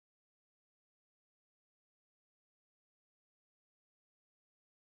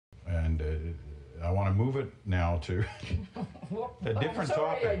And I want to move it now to a different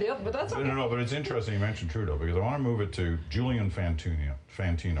topic. I did, but that's okay. No, but it's interesting you mentioned Trudeau, because I want to move it to Julian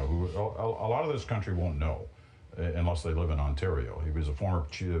Fantino, who a lot of this country won't know unless they live in Ontario. He was a former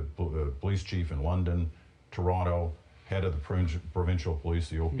police chief in London, Toronto, head of the provincial police,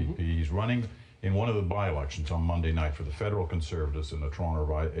 the OPP. He's running in one of the by-elections on Monday night for the federal Conservatives in the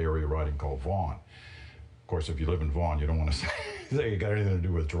Toronto area riding called Vaughan. Of course, if you live in Vaughan, you don't want to say you got anything to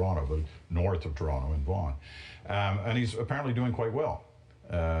do with Toronto, but north of Toronto in Vaughan. And he's apparently doing quite well,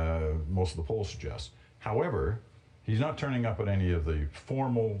 most of the polls suggest. However, he's not turning up at any of the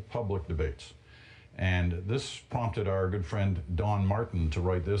formal public debates. And this prompted our good friend Don Martin to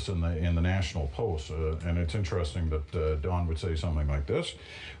write this in the National Post. And it's interesting that Don would say something like this.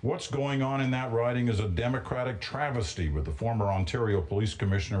 What's going on in that riding is a democratic travesty, with the former Ontario Police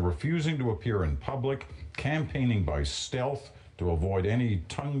Commissioner refusing to appear in public, campaigning by stealth to avoid any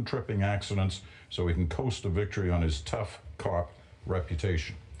tongue-tripping accidents so he can coast to victory on his tough cop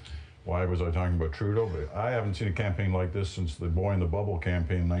reputation. Why was I talking about Trudeau? I haven't seen a campaign like this since the Boy in the Bubble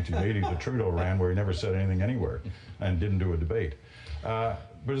campaign in 1980 that Trudeau ran, where he never said anything anywhere and didn't do a debate. But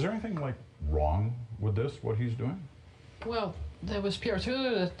is there anything like wrong with this, what he's doing? Well, there was Pierre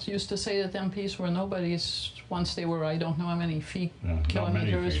Trudeau that used to say that MPs were nobodies once they were, I don't know how many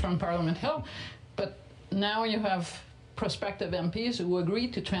kilometers from Parliament Hill. But now you have prospective MPs who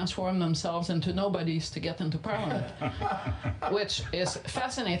agreed to transform themselves into nobodies to get into Parliament, which is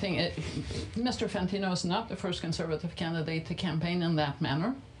fascinating. Mr. Fantino is not the first Conservative candidate to campaign in that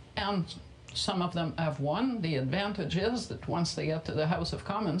manner, and some of them have won. The advantage is that once they get to the House of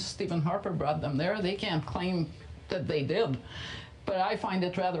Commons, Stephen Harper brought them there, they can't claim that they did. But I find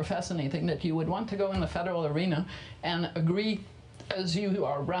it rather fascinating that you would want to go in the federal arena and agree, as you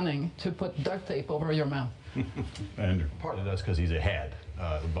are running, to put duct tape over your mouth. And partly that's because he's ahead.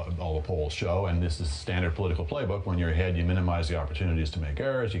 All the polls show, and this is standard political playbook. When you're ahead, you minimize the opportunities to make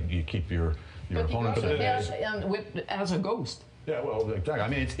errors. You keep your opponent at bay. And as a ghost. Yeah, well, exactly. I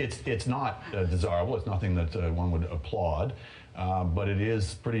mean, it's not desirable. It's nothing that one would applaud, but it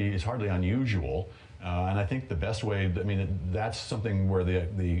is it's hardly unusual. And I think the best way, I mean, that's something where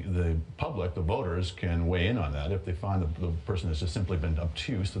the public, the voters, can weigh in on that. If they find the person has just simply been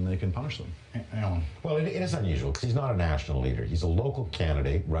obtuse, then they can punish them. Alan. Well, it is unusual because he's not a national leader. He's a local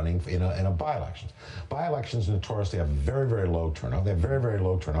candidate running in a by-elections. By-elections notoriously have very, very low turnout. They have very, very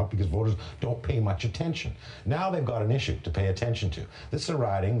low turnout because voters don't pay much attention. Now they've got an issue to pay attention to. This is a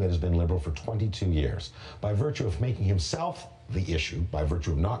riding that has been Liberal for 22 years. By virtue of making himself the issue, by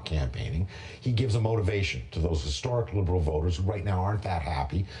virtue of not campaigning, he gives a motivation to those historic Liberal voters who right now aren't that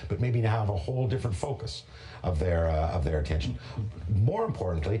happy, but maybe now have a whole different focus of their attention. More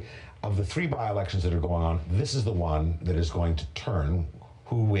importantly, of the 3 by-elections that are going on, this is the one that is going to turn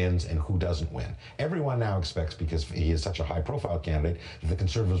who wins and who doesn't win. Everyone now expects, because he is such a high-profile candidate, that the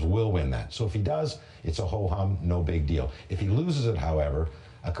Conservatives will win that. So if he does, it's a ho-hum, no big deal. If he loses it, however,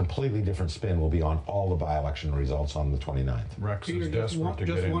 a completely different spin will be on all the by-election results on the 29th. Rex Peter, is desperate to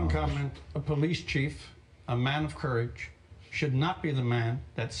get in. Just one comment. A police chief, a man of courage, should not be the man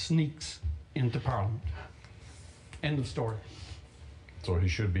that sneaks into Parliament. End of story. So he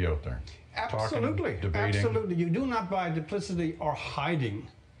should be out there. Absolutely. Talking, debating. Absolutely. You do not, by duplicity or hiding,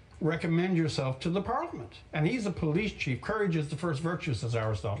 recommend yourself to the Parliament. And he's a police chief. Courage is the first virtue, says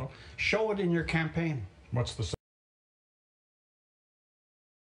Aristotle. Show it in your campaign. What's the